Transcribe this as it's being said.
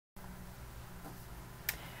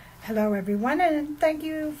Hello everyone, and thank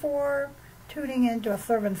you for tuning into A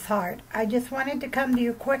Servant's Heart. I just wanted to come to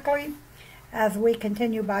you quickly as we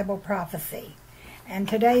continue Bible prophecy. And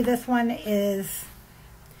today this one is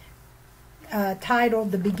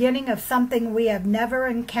titled The Beginning of Something We Have Never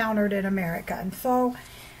Encountered in America. And so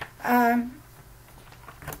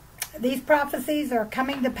these prophecies are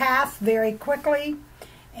coming to pass very quickly,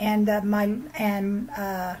 and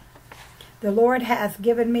the Lord has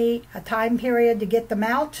given me a time period to get them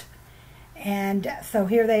out. And so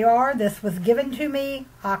here they are. This was given to me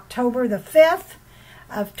October the 5th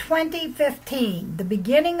of 2015. The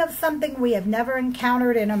beginning of something we have never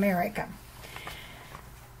encountered in America.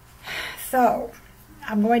 So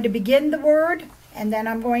I'm going to begin the word, and then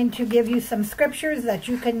I'm going to give you some scriptures that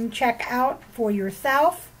you can check out for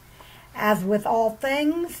yourself. As with all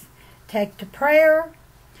things, take to prayer,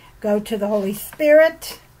 go to the Holy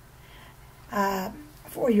Spirit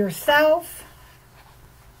for yourself,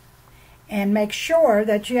 and make sure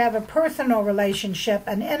that you have a personal relationship,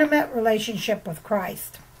 an intimate relationship with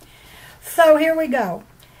Christ. So here we go.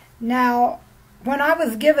 Now, when I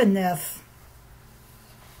was given this,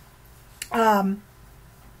 the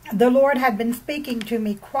Lord had been speaking to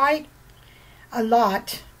me quite a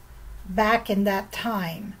lot back in that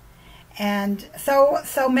time. And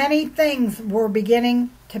so many things were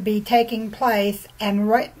beginning to be taking place and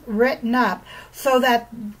written up, so that,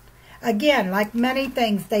 again, like many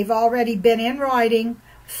things, they've already been in writing,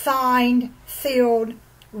 signed, sealed,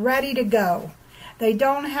 ready to go. They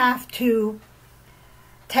don't have to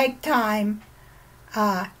take time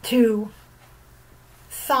to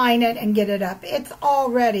sign it and get it up. It's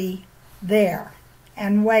already there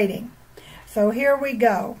and waiting. So here we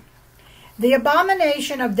go. The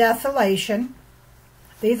abomination of desolation.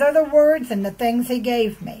 These are the words and the things he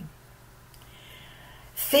gave me.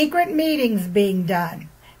 Secret meetings being done.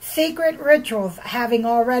 Secret rituals having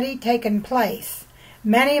already taken place.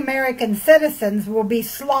 Many American citizens will be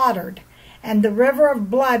slaughtered, and the river of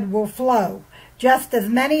blood will flow, just as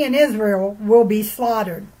many in Israel will be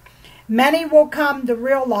slaughtered. Many will come to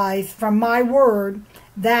realize from my word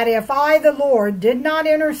that if I, the Lord, did not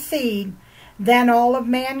intercede, then all of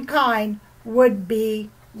mankind would be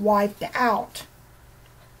wiped out.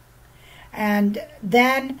 And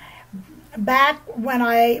then back when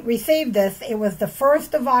I received this, it was the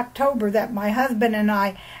 1st of October that my husband and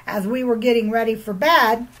I, as we were getting ready for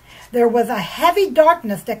bed, there was a heavy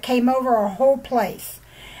darkness that came over our whole place.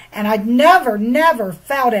 And I'd never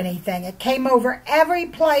felt anything. It came over every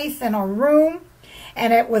place in our room,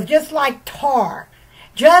 and it was just like tar.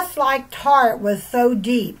 Just like tar, it was so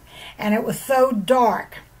deep, and it was so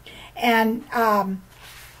dark. And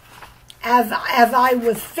as I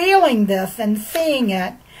was feeling this and seeing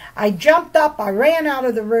it, I jumped up, I ran out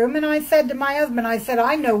of the room, and I said to my husband, I said,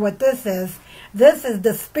 I know what this is. This is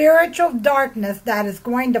the spiritual darkness that is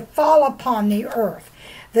going to fall upon the earth.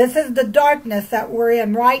 This is the darkness that we're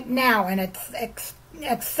in right now, and it's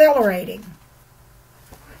accelerating.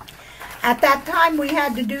 At that time, we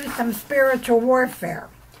had to do some spiritual warfare.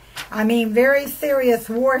 I mean, very serious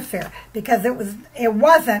warfare, because it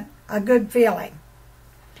wasn't a good feeling.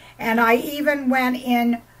 And I even went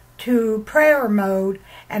into prayer mode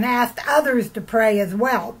and asked others to pray as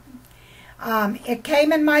well. It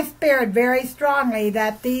came in my spirit very strongly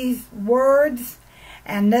that these words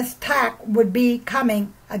and this attack would be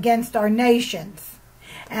coming against our nations,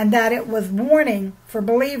 and that it was warning for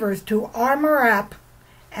believers to armor up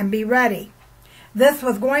and be ready. This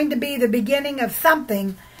was going to be the beginning of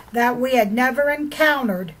something that we had never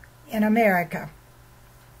encountered in America.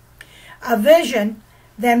 A vision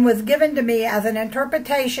then was given to me as an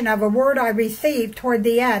interpretation of a word I received toward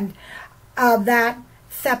the end of that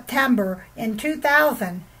September in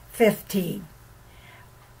 2015,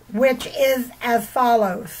 which is as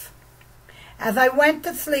follows. As I went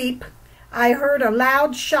to sleep, I heard a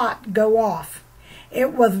loud shot go off.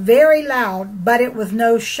 It was very loud, but it was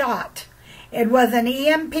no shot. It was an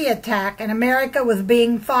EMP attack, and America was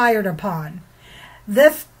being fired upon.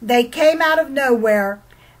 They came out of nowhere.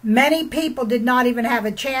 Many people did not even have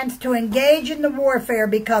a chance to engage in the warfare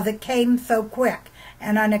because it came so quick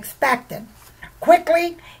and unexpected.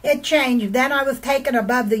 Quickly, it changed. Then I was taken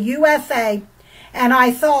above the USA, and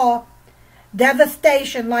I saw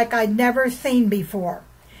devastation like I'd never seen before.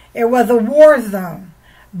 It was a war zone.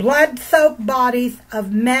 Blood-soaked bodies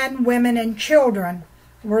of men, women, and children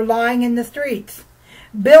were lying in the streets.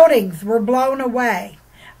 Buildings were blown away.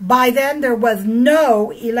 By then, there was no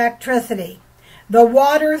electricity. The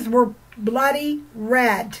waters were bloody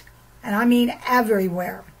red, and I mean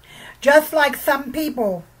everywhere. Just like some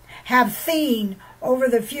people have seen over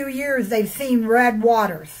the few years they've seen red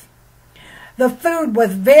waters. The food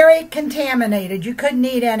was very contaminated. You couldn't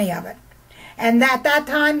eat any of it. And at that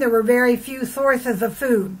time, there were very few sources of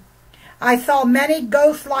food. I saw many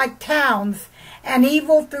ghost-like towns, and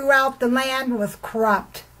evil throughout the land was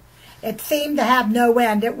corrupt. It seemed to have no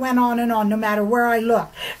end. It went on and on, no matter where I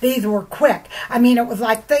looked. These were quick. I mean, it was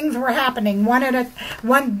like things were happening.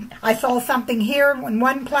 I saw something here in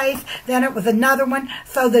one place, then it was another one.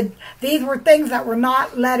 So these were things that were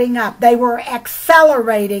not letting up. They were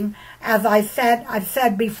accelerating, as I've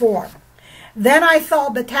said before. Then I saw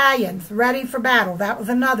battalions ready for battle. That was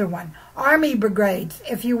another one. Army brigades,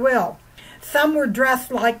 if you will. Some were dressed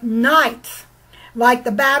like knights, like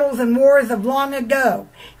the battles and wars of long ago.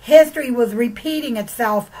 History was repeating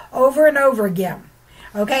itself over and over again.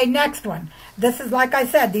 Okay, next one. This is, like I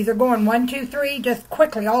said, these are going 1, 2, 3, just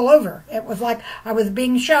quickly all over. It was like I was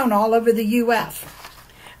being shown all over the U.S.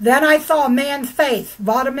 Then I saw a man's face,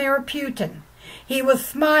 Vladimir Putin. He was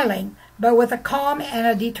smiling, but with a calm and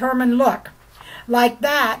a determined look, like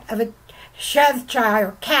that of a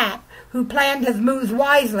Cheshire cat who planned his moves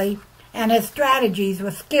wisely and his strategies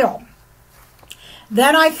with skill.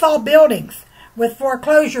 Then I saw buildings with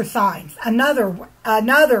foreclosure signs, another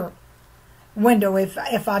window,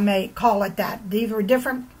 if I may call it that. These were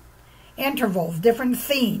different intervals, different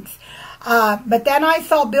scenes. But then I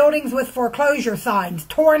saw buildings with foreclosure signs,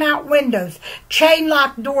 torn out windows,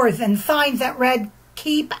 chain-locked doors, and signs that read,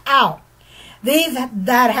 "Keep out." These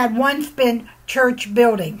that had once been church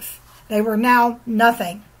buildings. They were now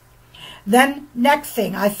nothing. Then, next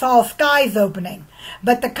thing, I saw skies opening,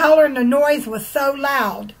 but the color and the noise was so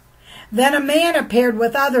loud. Then a man appeared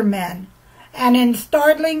with other men, and in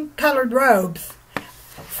startling colored robes.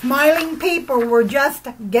 Smiling people were just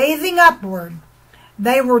gazing upward.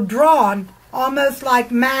 They were drawn almost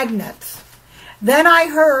like magnets. Then I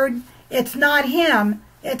heard, "It's not him,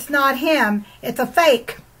 it's not him, it's a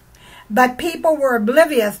fake." But people were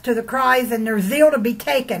oblivious to the cries and their zeal to be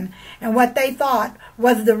taken and what they thought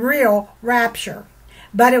was the real rapture.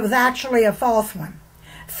 But it was actually a false one.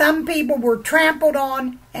 Some people were trampled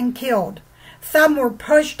on and killed. Some were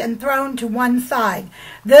pushed and thrown to one side.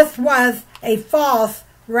 This was a false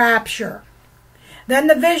rapture. Then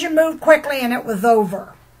the vision moved quickly and it was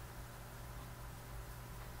over.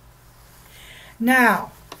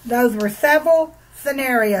 Now, those were several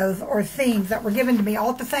scenarios or scenes that were given to me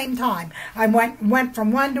all at the same time. I went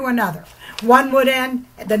from one to another. One would end,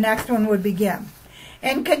 the next one would begin.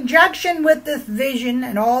 In conjunction with this vision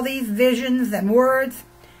and all these visions and words,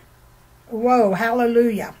 whoa,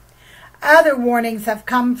 hallelujah, other warnings have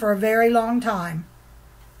come for a very long time.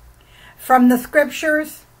 From the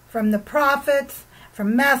scriptures, from the prophets,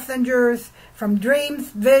 from messengers, from dreams,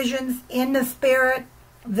 visions, in the spirit,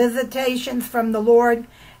 visitations from the Lord.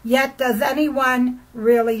 Yet does anyone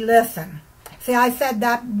really listen? See, I said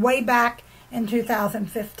that way back in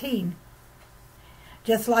 2015.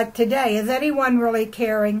 Just like today, is anyone really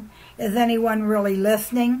caring? Is anyone really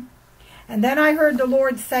listening? And then I heard the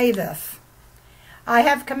Lord say this: I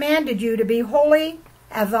have commanded you to be holy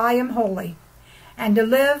as I am holy, and to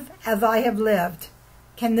live as I have lived.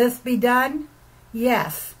 Can this be done?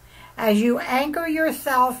 Yes, as you anchor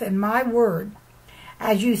yourself in my word,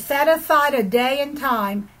 as you set aside a day and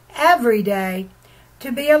time every day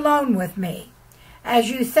to be alone with me, as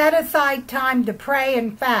you set aside time to pray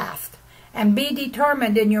and fast, and be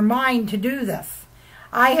determined in your mind to do this.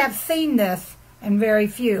 I have seen this in very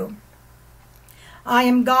few. I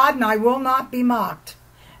am God and I will not be mocked.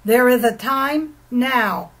 There is a time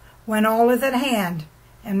now when all is at hand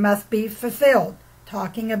and must be fulfilled,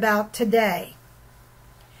 talking about today.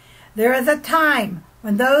 There is a time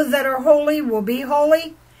when those that are holy will be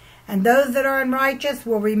holy, and those that are unrighteous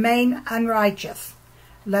will remain unrighteous.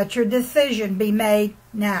 Let your decision be made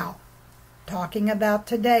now. Talking about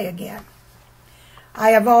today again.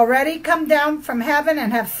 I have already come down from heaven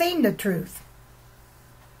and have seen the truth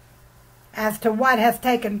as to what has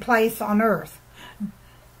taken place on earth.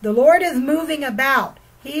 The Lord is moving about.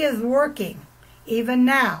 He is working, even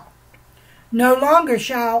now. No longer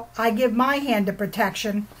shall I give my hand of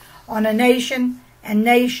protection on a nation and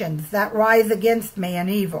nations that rise against me in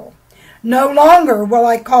evil. No longer will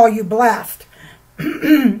I call you blessed.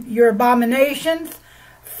 Your abominations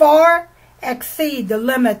far exceed the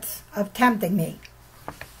limits of tempting me.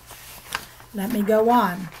 Let me go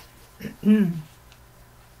on.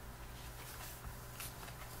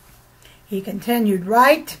 He continued,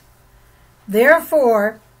 write,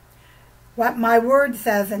 therefore, what my word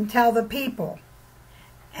says, and tell the people.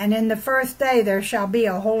 And in the first day there shall be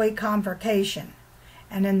a holy convocation.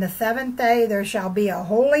 And in the seventh day there shall be a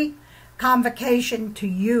holy convocation to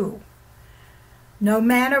you. No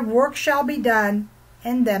manner of work shall be done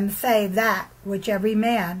in them say that which every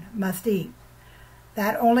man must eat.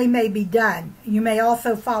 That only may be done. You may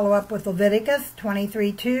also follow up with Leviticus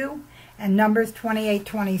 23:2 and Numbers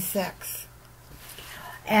 28:26.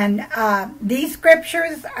 And these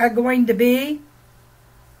scriptures are going to be,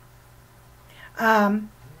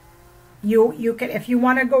 you can, if you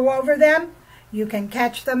want to go over them, you can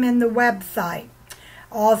catch them in the website.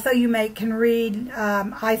 Also, you can read,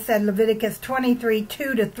 I said Leviticus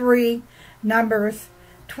 23:2-3, Numbers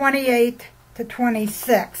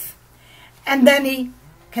 28-26. And then he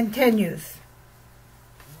continues.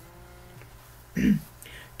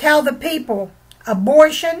 Tell the people,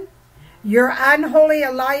 abortion, your unholy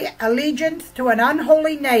allegiance to an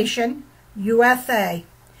unholy nation, USA,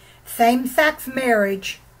 same-sex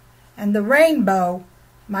marriage, and the rainbow,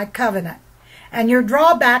 my covenant, and your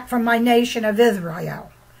drawback from my nation of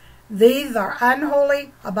Israel. These are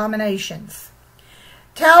unholy abominations.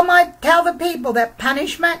 Tell the people that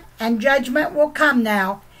punishment and judgment will come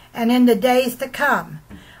now and in the days to come.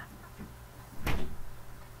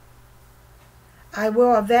 I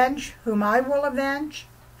will avenge whom I will avenge,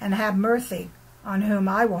 and have mercy on whom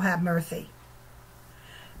I will have mercy.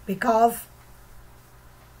 Because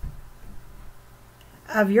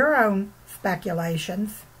of your own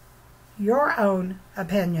speculations, your own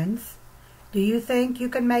opinions, do you think you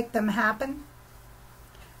can make them happen?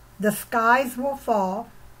 The skies will fall,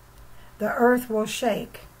 the earth will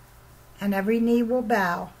shake, and every knee will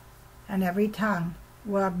bow, and every tongue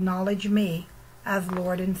will acknowledge me as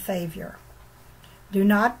Lord and Savior. Do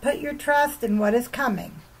not put your trust in what is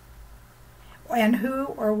coming and who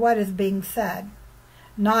or what is being said.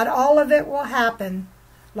 Not all of it will happen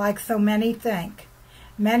like so many think.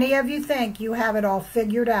 Many of you think you have it all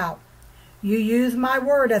figured out. You use my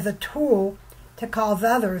word as a tool to cause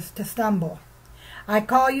others to stumble. I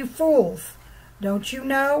call you fools. Don't you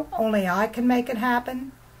know only I can make it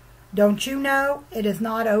happen? Don't you know it is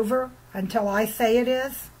not over until I say it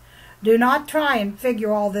is? Do not try and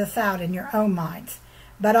figure all this out in your own minds,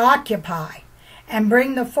 but occupy and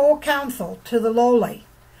bring the full counsel to the lowly,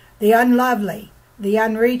 the unlovely, the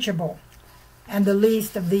unreachable, and the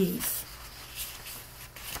least of these.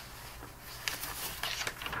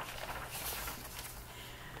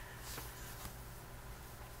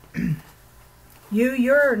 You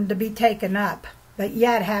yearn to be taken up, but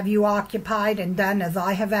yet have you occupied and done as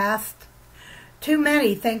I have asked? Too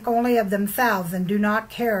many think only of themselves and do not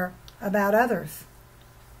care about others.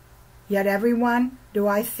 Yet everyone do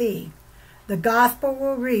I see. The gospel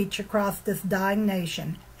will reach across this dying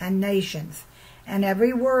nation and nations, and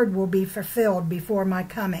every word will be fulfilled before my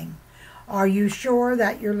coming. Are you sure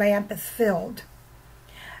that your lamp is filled?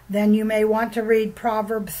 Then you may want to read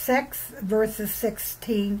Proverbs 6, verses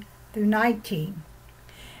 16 through 19.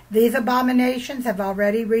 These abominations have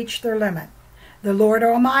already reached their limit. The Lord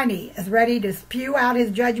Almighty is ready to spew out his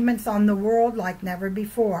judgments on the world like never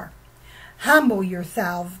before. Humble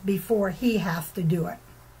yourselves before he has to do it.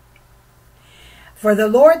 For the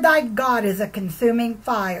Lord thy God is a consuming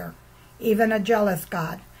fire, even a jealous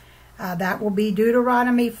God. That will be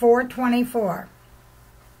Deuteronomy 4:24.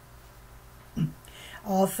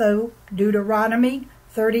 Also Deuteronomy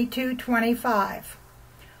 32:25.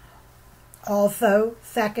 Also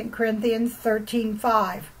 2 Corinthians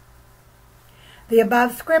 13:5. The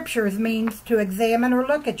above scriptures means to examine or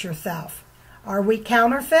look at yourself. Are we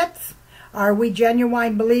counterfeits? Are we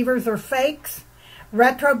genuine believers or fakes?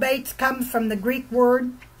 Retrobates comes from the Greek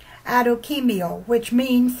word adokimio, which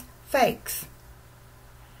means fakes.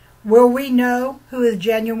 Will we know who is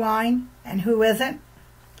genuine and who isn't?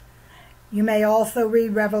 You may also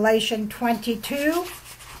read Revelation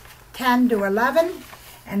 22:10-11.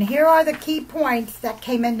 And here are the key points that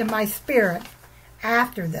came into my spirit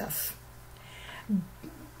after this.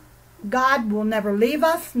 God will never leave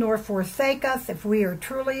us nor forsake us if we are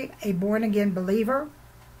truly a born-again believer.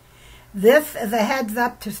 This is a heads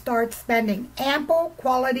up to start spending ample,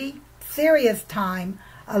 quality, serious time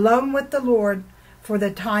alone with the Lord for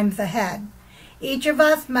the times ahead. Each of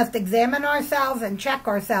us must examine ourselves and check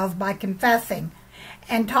ourselves by confessing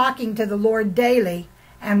and talking to the Lord daily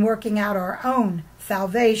and working out our own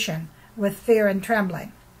salvation with fear and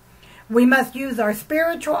trembling. We must use our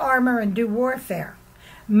spiritual armor and do warfare.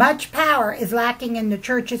 Much power is lacking in the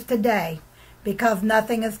churches today because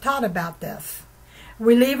nothing is taught about this.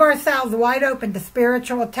 We leave ourselves wide open to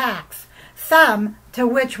spiritual attacks, some to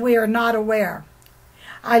which we are not aware.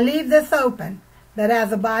 I leave this open that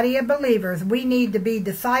as a body of believers we need to be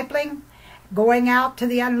discipling, going out to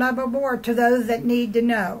the unlovable or to those that need to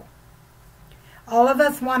know. All of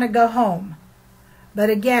us want to go home, but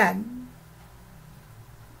again,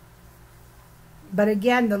 But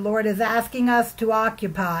again, the Lord is asking us to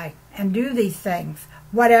occupy and do these things,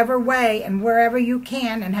 whatever way and wherever you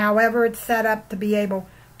can and however it's set up to be able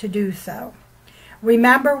to do so.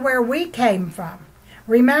 Remember where we came from.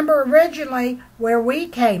 Remember originally where we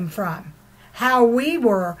came from, how we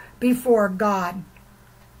were before God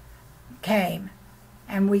came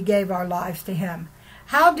and we gave our lives to him.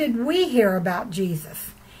 How did we hear about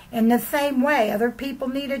Jesus? In the same way, other people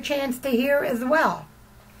need a chance to hear as well.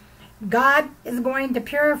 God is going to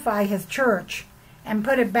purify his church and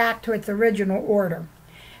put it back to its original order.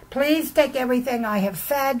 Please take everything I have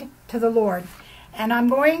said to the Lord. And I'm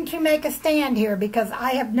going to make a stand here because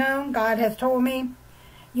I have known, God has told me,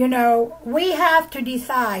 you know, we have to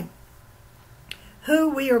decide who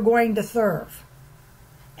we are going to serve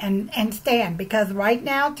and stand. Because right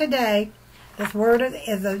now, today, this word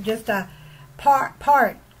is just a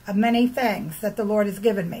part of many things that the Lord has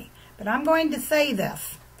given me. But I'm going to say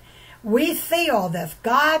this. We see all this.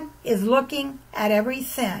 God is looking at every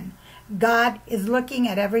sin. God is looking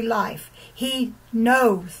at every life. He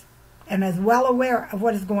knows and is well aware of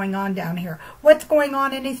what is going on down here. What's going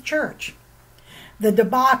on in his church? The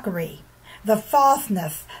debauchery, the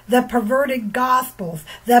falseness, the perverted gospels,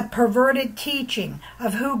 the perverted teaching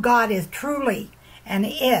of who God is truly and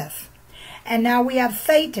is. And now we have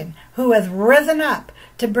Satan, who has risen up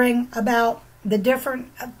to bring about the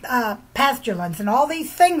different pestilence and all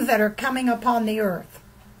these things that are coming upon the earth.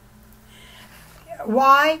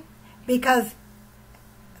 Why? Because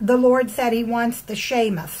the Lord said he wants to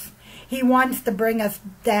shame us. He wants to bring us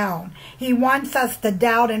down. He wants us to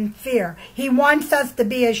doubt and fear. He wants us to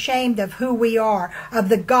be ashamed of who we are, of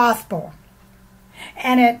the gospel.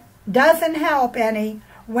 And it doesn't help any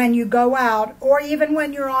when you go out, or even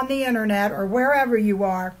when you're on the internet or wherever you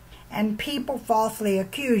are, and people falsely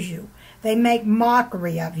accuse you. They make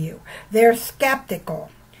mockery of you. They're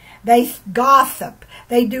skeptical. They gossip.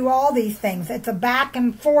 They do all these things. It's a back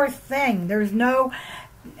and forth thing. There's no...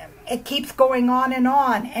 It keeps going on.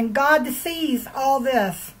 And God sees all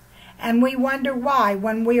this. And we wonder why,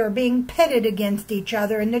 when we are being pitted against each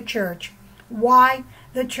other in the church, why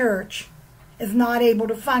the church is not able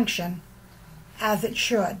to function as it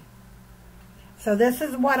should. So this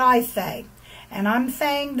is what I say. And I'm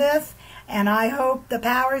saying this, and I hope the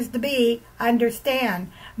powers to be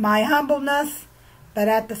understand my humbleness, but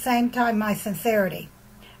at the same time my sincerity,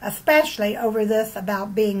 especially over this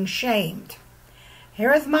about being shamed.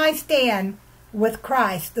 Here is my stand with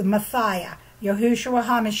Christ, the Messiah, Yahushua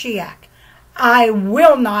HaMashiach. I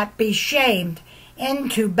will not be shamed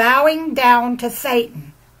into bowing down to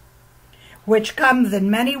Satan, which comes in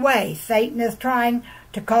many ways. Satan is trying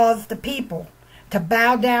to cause the people to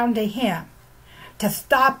bow down to him, to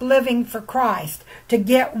stop living for Christ, to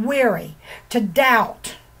get weary, to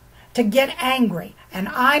doubt, to get angry. And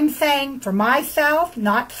I'm saying for myself,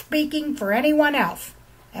 not speaking for anyone else,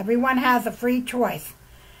 everyone has a free choice.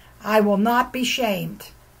 I will not be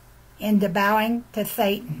shamed into bowing to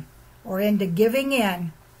Satan or into giving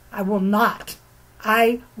in. I will not.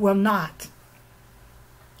 I will not.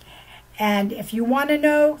 And if you want to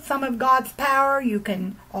know some of God's power, you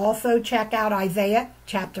can also check out Isaiah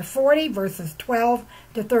chapter 40, verses 12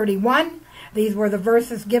 to 31. These were the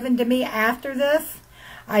verses given to me after this.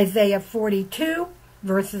 Isaiah 42,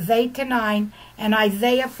 verses 8 to 9, and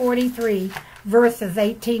Isaiah 43, verses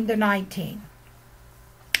 18 to 19.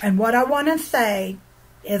 And what I want to say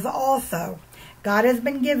is also, God has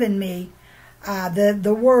been giving me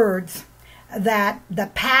the words that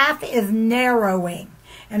the path is narrowing.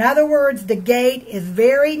 In other words, the gate is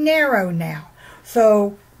very narrow now.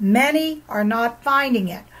 So many are not finding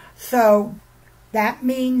it. So that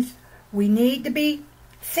means we need to be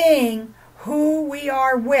seeing who we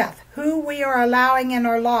are with, who we are allowing in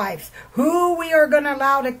our lives, who we are going to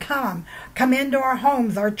allow to come into our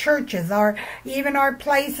homes, our churches, even our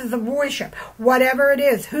places of worship, whatever it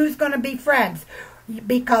is, who's going to be friends.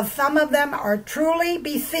 Because some of them are truly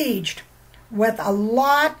besieged with a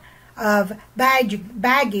lot of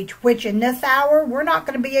baggage, which in this hour we're not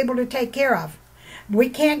going to be able to take care of. We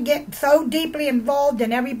can't get so deeply involved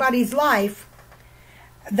in everybody's life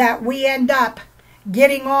that we end up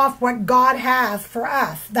getting off what God has for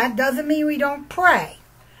us. That doesn't mean we don't pray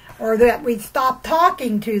or that we stop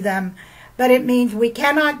talking to them, but it means we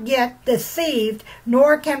cannot get deceived,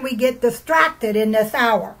 nor can we get distracted in this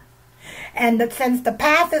hour. And that since the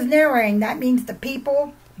path is narrowing, that means the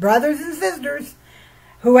people, brothers and sisters,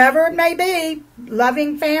 whoever it may be,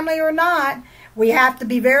 loving family or not, we have to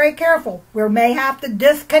be very careful. We may have to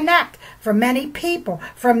disconnect from many people,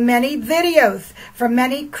 from many videos, from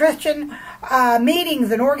many Christian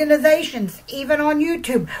meetings and organizations, even on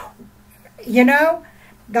YouTube. You know,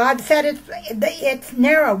 God said it's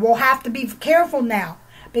narrow. We'll have to be careful now,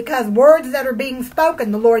 because words that are being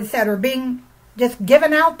spoken, the Lord said, are being just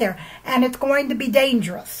given out there, and it's going to be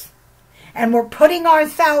dangerous. And we're putting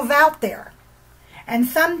ourselves out there. And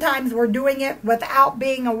sometimes we're doing it without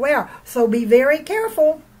being aware. So be very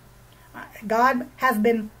careful. God has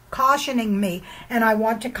been cautioning me, and I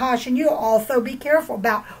want to caution you also. Be careful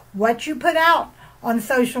about what you put out on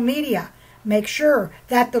social media. Make sure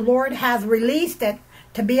that the Lord has released it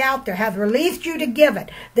to be out there, has released you to give it.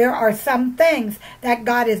 There are some things that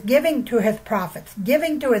God is giving to his prophets,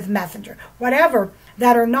 giving to his messenger, whatever,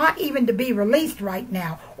 that are not even to be released right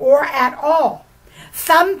now or at all.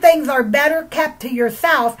 Some things are better kept to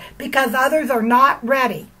yourself because others are not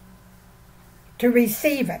ready to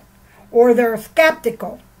receive it, or they're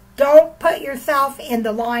skeptical. Don't put yourself in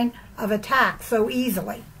the line of attack so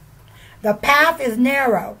easily. The path is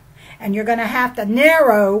narrow, and you're going to have to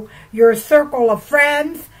narrow your circle of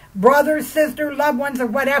friends, brothers, sisters, loved ones, or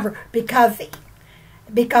whatever, because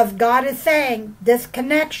God is saying this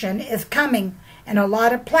connection is coming in a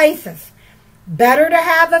lot of places. Better to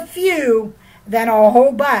have a few than a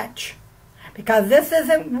whole bunch, because this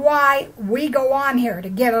isn't why we go on here to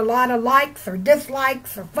get a lot of likes or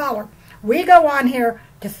dislikes or followers. We go on here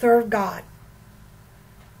to serve God.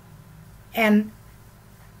 And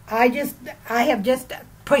I have just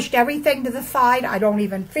pushed everything to the side. I don't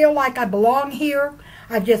even feel like I belong here.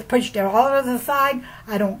 I've just pushed it all to the side.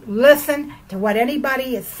 I don't listen to what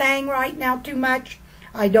anybody is saying right now too much.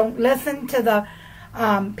 I don't listen to the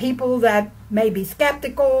people that may be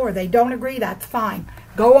skeptical or they don't agree. That's fine.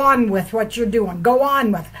 Go on with what you're doing. Go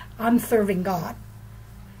on with it. I'm serving God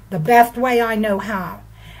the best way I know how.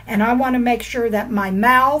 And I want to make sure that my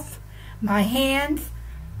mouth, my hands,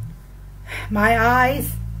 my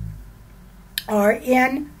eyes are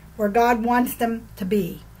in where God wants them to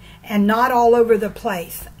be, and not all over the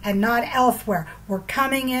place and not elsewhere. We're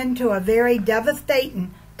coming into a very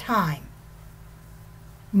devastating time,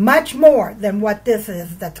 much more than what this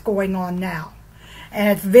is that's going on now. And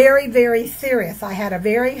it's very, very serious. I had a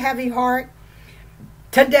very heavy heart.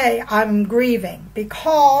 Today I'm grieving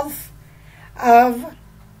because of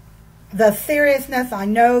the seriousness. I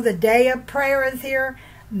know the day of prayer is here.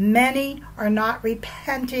 Many are not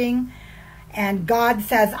repenting. And God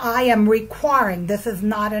says, I am requiring, this is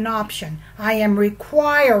not an option, I am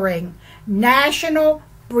requiring national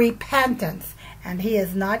repentance. And he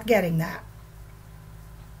is not getting that.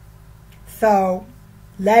 So,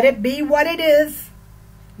 let it be what it is.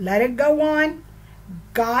 Let it go on.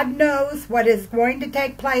 God knows what is going to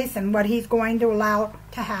take place and what he's going to allow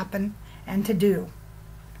to happen and to do.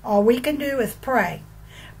 All we can do is pray.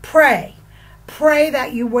 Pray. Pray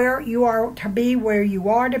that you are to be where you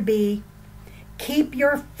are to be. Keep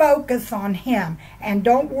your focus on him, and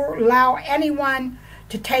don't allow anyone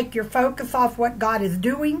to take your focus off what God is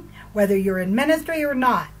doing, whether you're in ministry or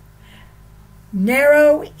not.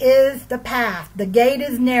 Narrow is the path. The gate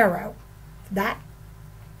is narrow. That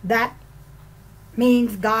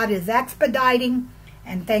means God is expediting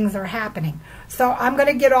and things are happening. So I'm going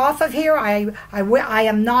to get off of here. I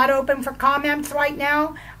am not open for comments right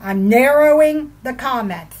now. I'm narrowing the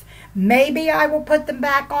comments. Maybe I will put them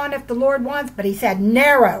back on if the Lord wants, but he said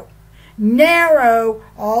narrow. Narrow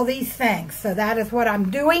all these things. So that is what I'm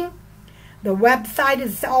doing. The website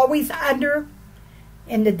is always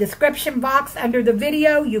in the description box under the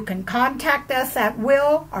video. You can contact us at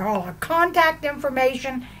will, or all our contact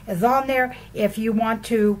information is on there if you want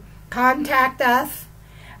to contact us.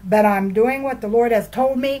 But I'm doing what the Lord has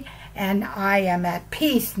told me, and I am at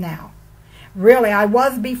peace now. Really, I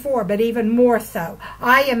was before, but even more so.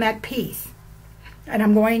 I am at peace. And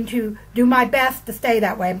I'm going to do my best to stay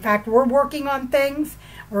that way. In fact, we're working on things.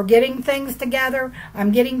 We're getting things together.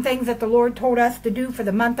 I'm getting things that the Lord told us to do for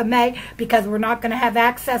the month of May, because we're not going to have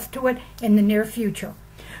access to it in the near future.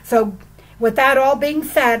 So, with that all being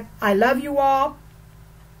said, I love you all.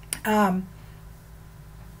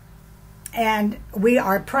 And we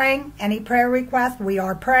are praying. Any prayer requests, we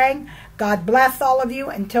are praying. God bless all of you.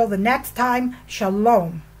 Until the next time,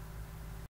 shalom.